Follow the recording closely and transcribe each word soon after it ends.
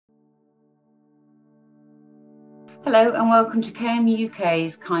Hello and welcome to KMU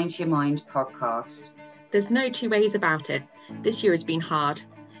UK's Kind to Your Mind podcast. There's no two ways about it. This year has been hard.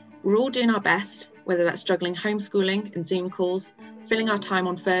 We're all doing our best, whether that's juggling homeschooling and Zoom calls, filling our time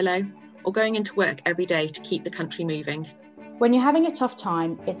on furlough, or going into work every day to keep the country moving. When you're having a tough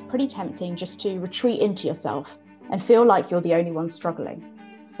time, it's pretty tempting just to retreat into yourself and feel like you're the only one struggling.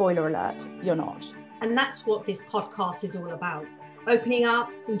 Spoiler alert, you're not. And that's what this podcast is all about. Opening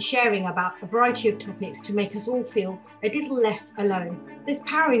up and sharing about a variety of topics to make us all feel a little less alone. There's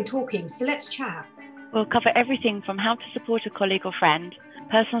power in talking, so let's chat. We'll cover everything from how to support a colleague or friend,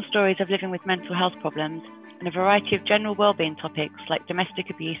 personal stories of living with mental health problems, and a variety of general wellbeing topics like domestic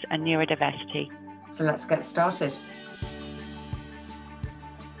abuse and neurodiversity. So let's get started.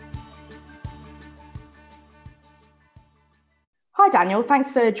 Hi Daniel, thanks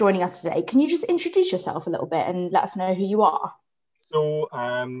for joining us today. Can you just introduce yourself a little bit and let us know who you are? So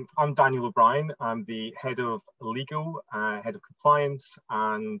I'm Daniel O'Brien. I'm the head of legal, head of compliance,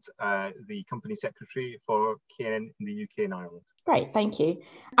 and the company secretary for KNN in the UK and Ireland. Great, thank you.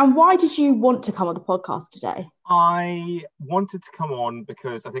 And why did you want to come on the podcast today? I wanted to come on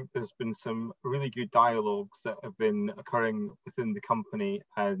because I think there's been some really good dialogues that have been occurring within the company,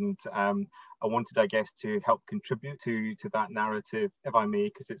 and I wanted, I guess, to help contribute to that narrative, if I may,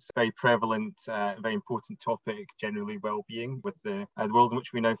 because it's a very prevalent, very important topic, generally well-being with the world in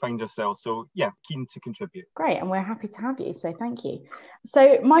which we now find ourselves. So yeah, keen to contribute. Great, and we're happy to have you, so thank you.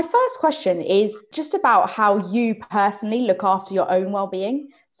 So my first question is just about how you personally look after your own well-being.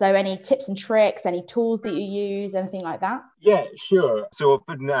 So any tips and tricks, any tools that you use, anything like that? Yeah, sure. So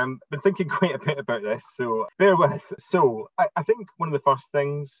I've been thinking quite a bit about this, so bear with. So I think one of the first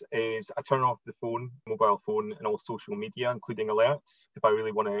things is I turn off the phone, mobile phone, and all social media, including alerts, if I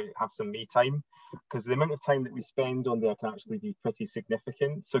really want to have some me time, because the amount of time that we spend on there can actually be pretty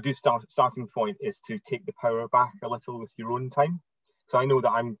significant. So a good starting point is to take the power back a little with your own time. So I know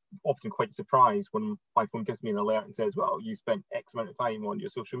that I'm often quite surprised when my phone gives me an alert and says, well, you spent X amount of time on your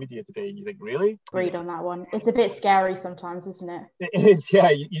social media today. And you think, really? Agreed on that one. It's a bit scary sometimes, isn't it? It is, yeah.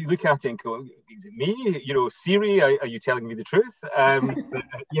 You look at it and go, is it me? You know, Siri, are you telling me the truth?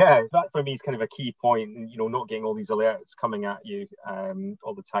 But, yeah, that for me is kind of a key point, and, not getting all these alerts coming at you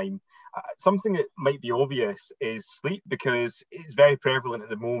all the time. Something that might be obvious is sleep, because it's very prevalent at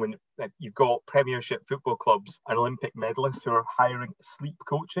the moment that you've got Premiership football clubs and Olympic medalists who are hiring sleep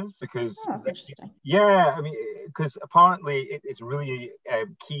coaches because that's interesting. Yeah, I mean, because apparently it's really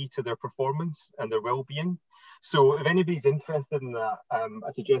key to their performance and their well-being. So if anybody's interested in that,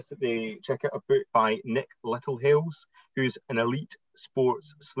 I suggest that they check out a book by Nick Littlehales, who's an elite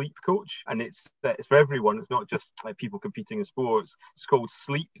sports sleep coach, and it's for everyone. It's not just like people competing in sports. It's called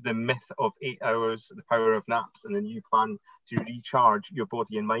Sleep: The Myth of 8 Hours, The Power of Naps, and the New Plan to Recharge Your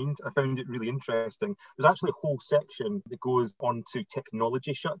Body and Mind. I found it really interesting. There's actually a whole section that goes on to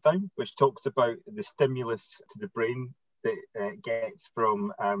technology shutdown, which talks about the stimulus to the brain that gets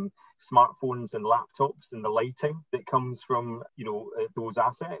from smartphones and laptops, and the lighting that comes from those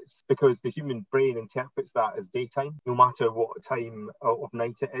assets, because the human brain interprets that as daytime no matter what time of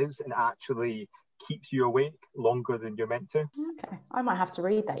night it is, and actually keeps you awake longer than you're meant to. Okay, I might have to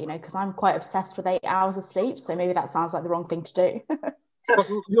read that, because I'm quite obsessed with 8 hours of sleep, so maybe that sounds like the wrong thing to do.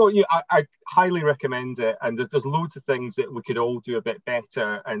 I highly recommend it, and there's loads of things that we could all do a bit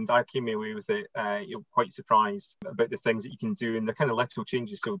better, and I came away with it quite surprised about the things that you can do and the kind of little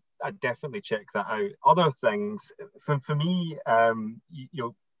changes, so I definitely check that out. Other things for me,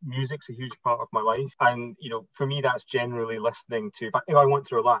 music's a huge part of my life, and for me that's generally listening to, if I want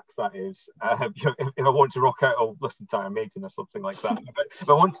to relax, that is, if I want to rock out, I'll listen to Iron Maiden or something like that. But if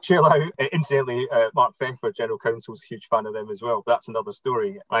I want to chill out, incidentally, Mark Pfeffer, General Counsel, is a huge fan of them as well, but that's another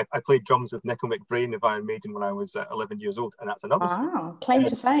story. I played drums with Nickel McBrain of Iron Maiden when I was 11 years old, and that's another story. Wow, claim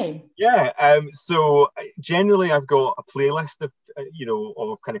to fame. Yeah, so generally I've got a playlist of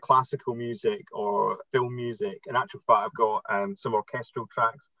of kind of classical music or film music. In actual fact, I've got some orchestral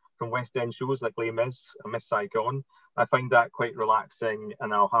tracks from West End shows like Les Mis and Miss Saigon. I find that quite relaxing,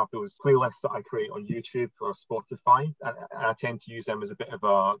 and I'll have those playlists that I create on YouTube or Spotify, and I tend to use them as a bit of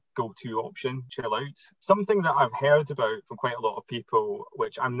a go-to option, chill out. Something that I've heard about from quite a lot of people,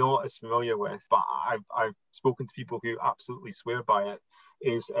 which I'm not as familiar with, but I've spoken to people who absolutely swear by it,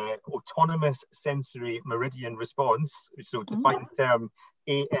 is autonomous sensory meridian response, so defined term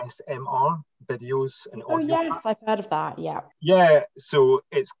ASMR videos and audio. Oh yes, I've heard of that. Yeah. Yeah, so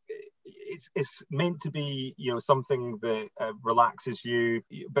it's meant to be, you know, something that relaxes you,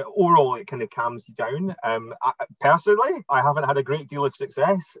 but overall it kind of calms you down. Personally, I haven't had a great deal of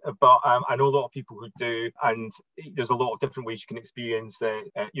success, but I know a lot of people who do, and there's a lot of different ways you can experience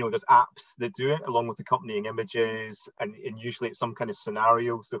it. You know, there's apps that do it along with accompanying images, and usually it's some kind of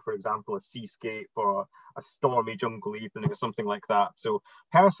scenario. So, for example, a seascape or a stormy jungle evening or something like that. So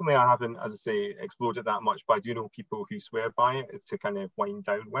personally, I haven't, as I say, explored it that much, but I do know people who swear by it to kind of wind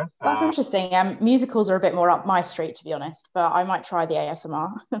down with. That's interesting. Musicals are a bit more up my street, to be honest, but I might try the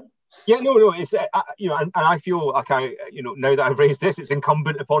ASMR. Yeah, no, it's you know, and I feel like you know, now that I've raised this, it's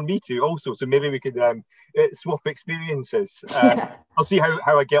incumbent upon me to also. So maybe we could swap experiences. Yeah. I'll see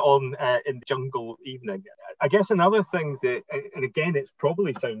how I get on in the jungle evening. I guess another thing that, and again, it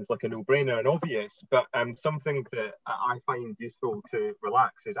probably sounds like a no-brainer and obvious, but something that I find useful to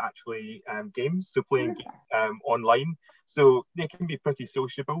relax is actually games. So playing online. So they can be pretty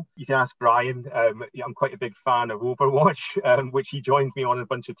sociable. You can ask Brian. I'm quite a big fan of Overwatch, which he joined me on, a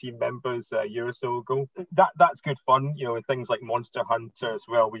bunch of team members a year or so ago. That's good fun, you know, and things like Monster Hunter as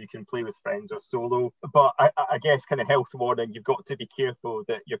well, where you can play with friends or solo. But I guess, kind of health warning, you've got to be careful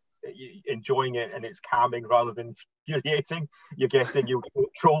that you're enjoying it and it's calming rather than infuriating. You're getting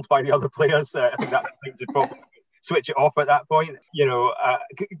trolled by the other players. I think that's the thing to probably switch it off at that point, you know,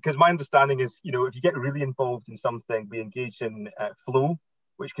 because my understanding is, you know, if you get really involved in something, we engage in flow,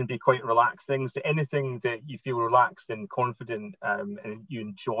 which can be quite relaxing. So anything that you feel relaxed and confident and you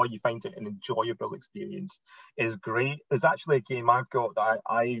enjoy, you find it an enjoyable experience, is great. There's actually a game I've got that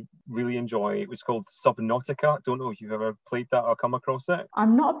I really enjoy. It was called Subnautica. Don't know if you've ever played that or come across it.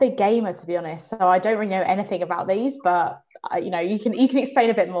 I'm not a big gamer, to be honest, so I don't really know anything about these, but you know, you can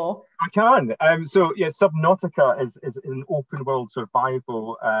explain a bit more. I can. So yeah, Subnautica is an open world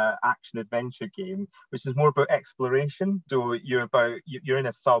survival action adventure game, which is more about exploration. So you're in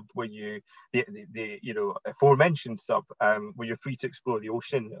a sub where the you know, aforementioned sub where you're free to explore the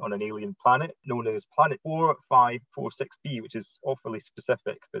ocean on an alien planet known as Planet 4546b, which is awfully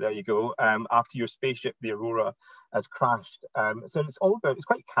specific, but there you go. After your spaceship, the Aurora, has crashed. So it's all about, it's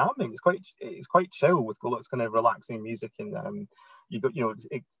quite calming. It's quite chill with lots of kind of relaxing music, and you got, you know,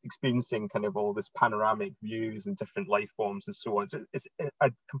 experiencing kind of all this panoramic views and different life forms and so on. So it's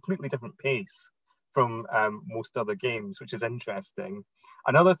a completely different pace from most other games, which is interesting.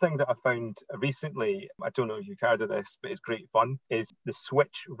 Another thing that I found recently, I don't know if you've heard of this, but it's great fun, is the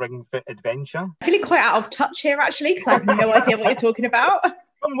Switch Ring Fit Adventure. I'm feeling quite out of touch here, actually, because I have no idea what you're talking about.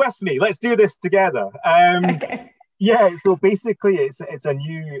 Come with me, let's do this together. Okay. Yeah, so basically it's a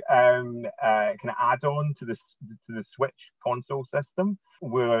new kind of add-on to the Switch console system,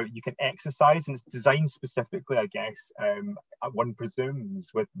 where you can exercise, and it's designed specifically, I guess, one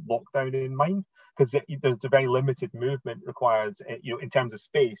presumes, with lockdown in mind, because there's a very limited movement required. You know, in terms of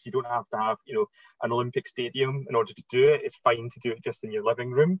space, you don't have to have, you know, an Olympic stadium in order to do it. It's fine to do it just in your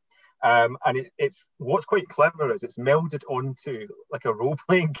living room. And it's what's quite clever is it's melded onto like a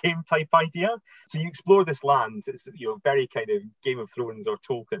role-playing game type idea. So you explore this land. It's, you know, very kind of Game of Thrones or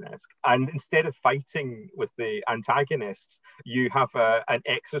Tolkien-esque. And instead of fighting with the antagonists, you have an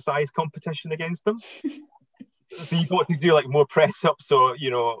exercise competition against them. So you've got to do like more press-ups or,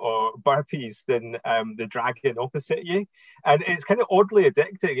 you know, or burpees than the dragon opposite you, and it's kind of oddly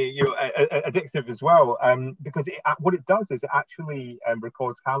addicting, you know, addictive as well, because what it does is it actually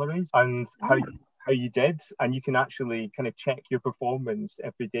records calories and how you did, and you can actually kind of check your performance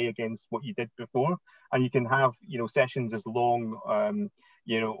every day against what you did before, and you can have, you know, sessions as long,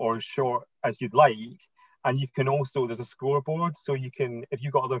 you know, or as short as you'd like. And you can also, there's a scoreboard, so you can, if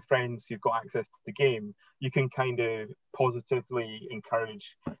you've got other friends who've got access to the game, you can kind of positively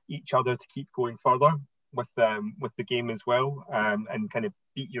encourage each other to keep going further with the game as well, and kind of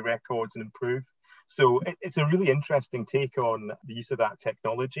beat your records and improve. So it's a really interesting take on the use of that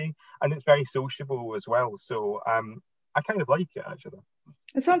technology, and it's very sociable as well. So I kind of like it, actually.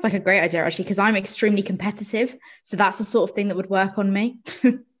 It sounds like a great idea, actually, because I'm extremely competitive, so that's the sort of thing that would work on me.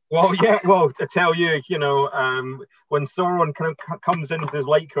 Well, yeah, well, I tell you, you know, when Sauron kind of comes into his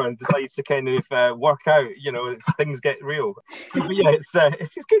lycra and decides to kind of work out, you know, things get real. So, but yeah,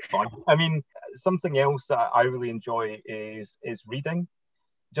 it's just good fun. I mean, something else that I really enjoy is reading.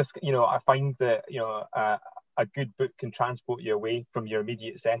 Just, you know, I find that, you know, a good book can transport you away from your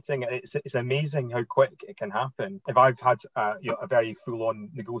immediate setting. It's amazing how quick it can happen. If I've had you know, a very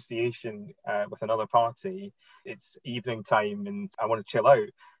full-on negotiation with another party, it's evening time and I want to chill out.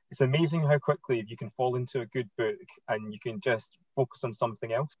 It's amazing how quickly you can fall into a good book and you can just focus on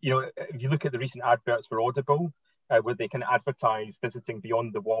something else. You know, if you look at the recent adverts for Audible, where they can advertise visiting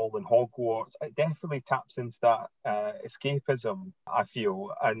Beyond the Wall and Hogwarts. It definitely taps into that escapism, I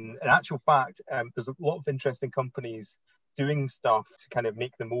feel. And in actual fact, there's a lot of interesting companies doing stuff to kind of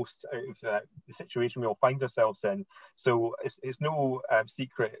make the most out of the situation we all find ourselves in. So it's no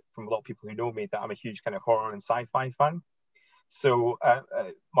secret from a lot of people who know me that I'm a huge kind of horror and sci-fi fan. So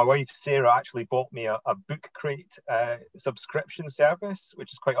my wife Sarah actually bought me a book crate subscription service,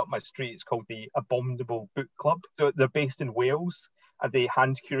 which is quite up my street. It's called the Abominable Book Club. So they're based in Wales and they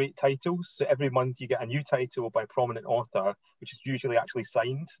hand curate titles. So every month you get a new title by a prominent author, which is usually actually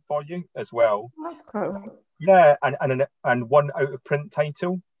signed for you as well. That's cool. Yeah, and one out of print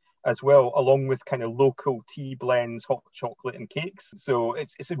title as well, along with kind of local tea blends, hot chocolate and cakes. So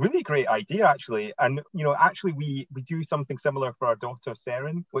it's a really great idea, actually. And, you know, actually we do something similar for our daughter,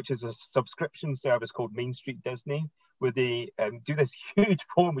 Seren, which is a subscription service called Main Street Disney, where they do this huge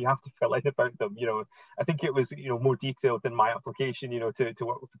form we have to fill in about them. You know, I think it was, you know, more detailed than my application, you know, to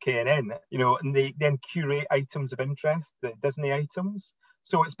work with KNN, you know, and they then curate items of interest, the Disney items.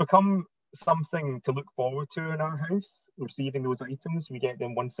 So it's become something to look forward to in our house, receiving those items. We get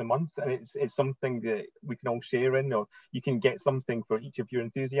them once a month, and it's something that we can all share in, or you can get something for each of your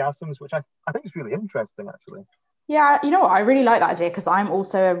enthusiasms, which I think is really interesting, actually. Yeah, you know what? I really like that idea because I'm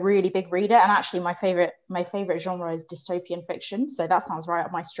also a really big reader, and actually my favorite genre is dystopian fiction, so that sounds right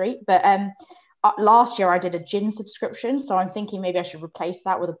up my street. But last year I did a gin subscription, so I'm thinking maybe I should replace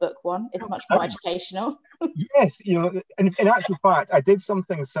that with a book one. It's much more educational. Yes, you know, in actual fact, I did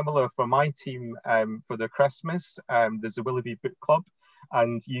something similar for my team for their Christmas. There's the Willoughby Book Club,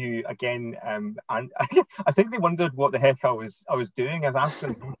 and you again, and I think they wondered what the heck I was doing. I was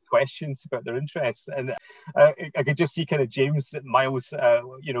asking them questions about their interests, and I could just see kind of James Miles,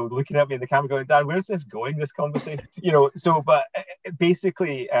 you know, looking at me in the camera, going, "Dan, where's this going? This conversation?" You know. So, but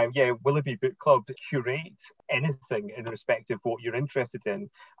basically, yeah, Willoughby Book Club curate anything in respect of what you're interested in,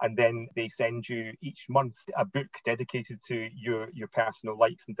 and then they send you each month a book dedicated to your personal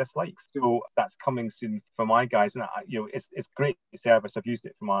likes and dislikes. So that's coming soon for my guys, and you know, it's great service. I've used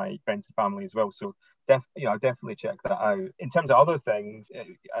it for my friends and family as well. So you know, I'll definitely check that out. In terms of other things,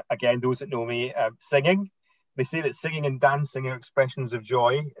 again, those that know me, singing. They say that singing and dancing are expressions of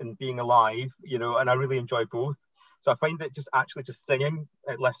joy and being alive, you know, and I really enjoy both. So I find that just singing,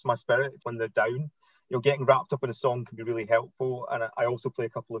 it lifts my spirit when they're down. You know, getting wrapped up in a song can be really helpful. And I also play a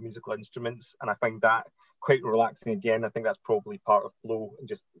couple of musical instruments, and I find that quite relaxing again. I think that's probably part of flow and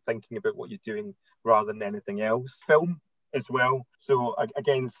just thinking about what you're doing rather than anything else. Film as well. So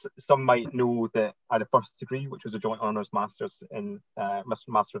again, some might know that I had a first degree, which was a joint honours master's in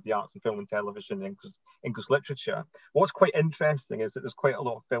Master of the Arts in Film and Television and English Literature. What's quite interesting is that there's quite a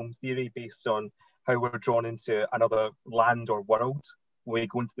lot of film theory based on how we're drawn into another land or world when we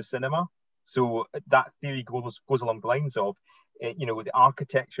go into the cinema. So that theory goes along the lines of, you know, the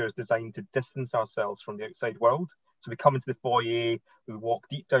architecture is designed to distance ourselves from the outside world. So we come into the foyer, we walk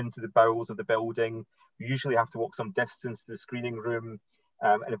deep down into the bowels of the building. We usually have to walk some distance to the screening room,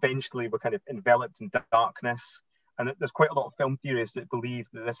 and eventually we're kind of enveloped in darkness. And there's quite a lot of film theorists that believe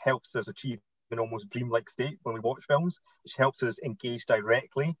that this helps us achieve an almost dreamlike state when we watch films, which helps us engage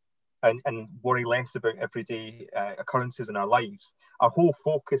directly and worry less about everyday occurrences in our lives. Our whole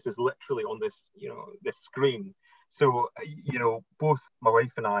focus is literally on this, you know, this screen. So, you know, both my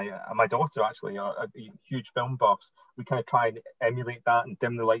wife and I, and my daughter actually, are huge film buffs. We kind of try and emulate that and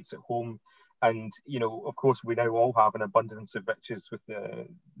dim the lights at home. And, you know, of course, we now all have an abundance of riches with the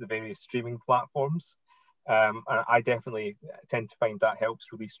various streaming platforms. And I definitely tend to find that helps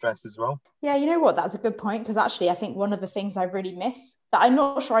release stress as well. Yeah, you know what? That's a good point, because actually I think one of the things I really miss that I'm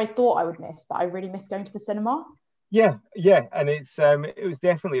not sure I thought I would miss, but I really miss going to the cinema. Yeah, and it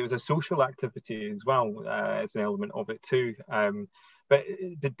was a social activity as well, as an element of it too. But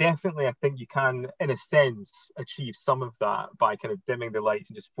definitely, I think you can, in a sense, achieve some of that by kind of dimming the lights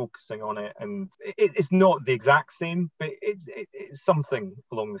and just focusing on it. And it's not the exact same, but it's something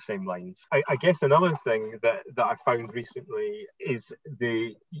along the same lines. I guess another thing that I found recently is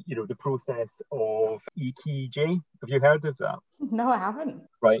the process of Ikiji. Have you heard of that? No, I haven't.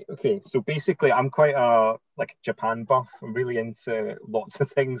 Right. Okay. So basically, I'm quite a Japan buff. I'm really into lots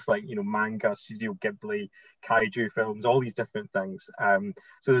of things like, you know, manga, Studio Ghibli, kaiju films, all these different things.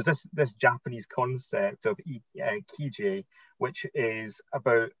 So there's this Japanese concept of Ikiji, which is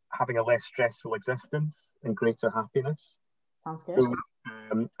about having a less stressful existence and greater happiness. Sounds good. So,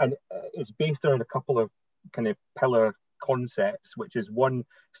 and it's based around a couple of kind of pillar concepts, which is one,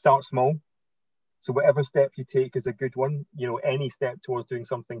 start small. So whatever step you take is a good one. You know, any step towards doing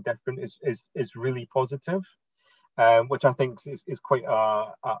something different is really positive. which I think is quite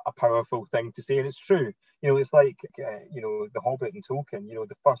a powerful thing to say, and it's true. It's like the Hobbit and Tolkien.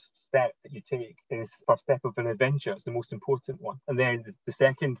 The first step that you take is the first step of an adventure. It's the most important one, and then the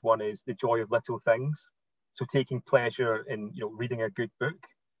second one is the joy of little things. So taking pleasure in reading a good book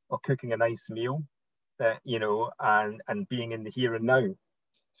or cooking a nice meal, and being in the here and now.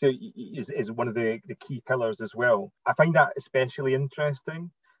 So is one of the key pillars as well. I find that especially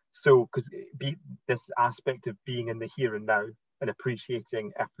interesting. So, because this aspect of being in the here and now and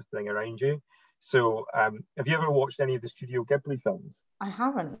appreciating everything around you. So, have you ever watched any of the Studio Ghibli films? I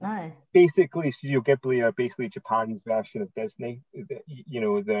haven't, no. Basically, Studio Ghibli are basically Japan's version of Disney.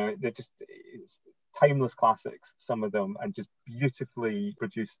 They're just timeless classics, some of them, and just beautifully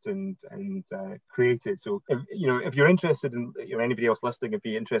produced and created. So, if you're interested in, anybody else listening would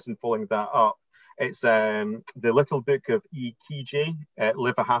be interested in following that up, it's The Little Book of E. Kiji,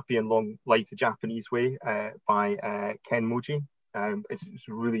 Live a Happy and Long Life the Japanese Way, by Ken Moji. It's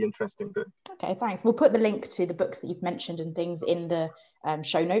a really interesting book. Okay, thanks. We'll put the link to the books that you've mentioned and things in the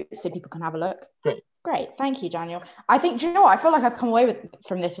show notes so people can have a look. Great. Thank you, Daniel. I think, do you know what? I feel like I've come away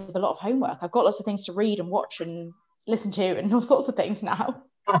from this with a lot of homework. I've got lots of things to read and watch and listen to and all sorts of things now.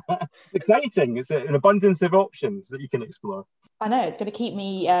 Exciting. It's an abundance of options that you can explore. I know, it's going to keep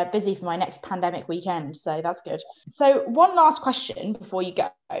me busy for my next pandemic weekend, so that's good. So one last question before you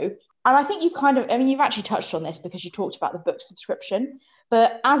go. And I think you've actually touched on this because you talked about the book subscription,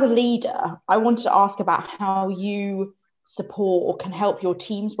 but as a leader, I wanted to ask about how you support or can help your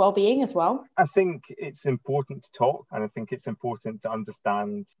team's well-being as well. I think it's important to talk, and I think it's important to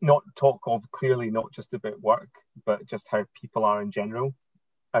understand, not just about work, but just how people are in general.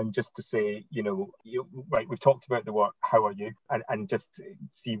 And just to say, right, we've talked about the work, how are you? And just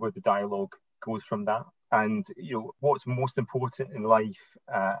see where the dialogue goes from that. And, what's most important in life,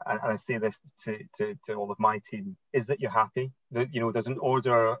 and I say this to all of my team, is that you're happy. That, there's an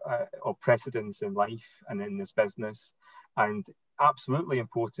order of precedence in life and in this business. And absolutely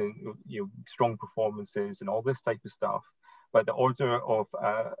important, strong performances and all this type of stuff. But the order of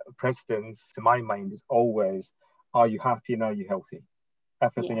precedence, to my mind, is always, are you happy and are you healthy?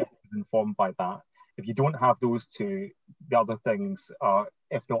 Everything else is informed by that. If you don't have those two, the other things are,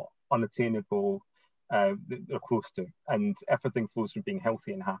 if not unattainable, they're close to. And everything flows from being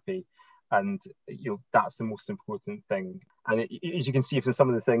healthy and happy. And that's the most important thing. And as you can see from some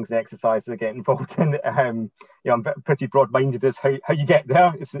of the things and exercises I get involved in, I'm pretty broad-minded as how you get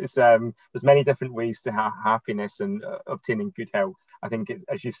there. There's many different ways to have happiness and obtaining good health. I think,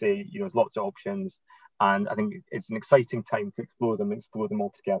 as you say, there's lots of options. And I think it's an exciting time to explore them all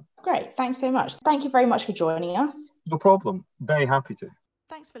together. Great, thanks so much. Thank you very much for joining us. No problem. Very happy to.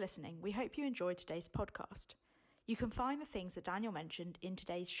 Thanks for listening. We hope you enjoyed today's podcast. You can find the things that Daniel mentioned in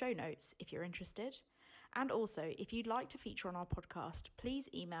today's show notes if you're interested. And also, if you'd like to feature on our podcast, please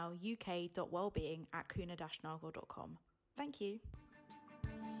email uk.wellbeing@kuna-nargil.com. Thank you.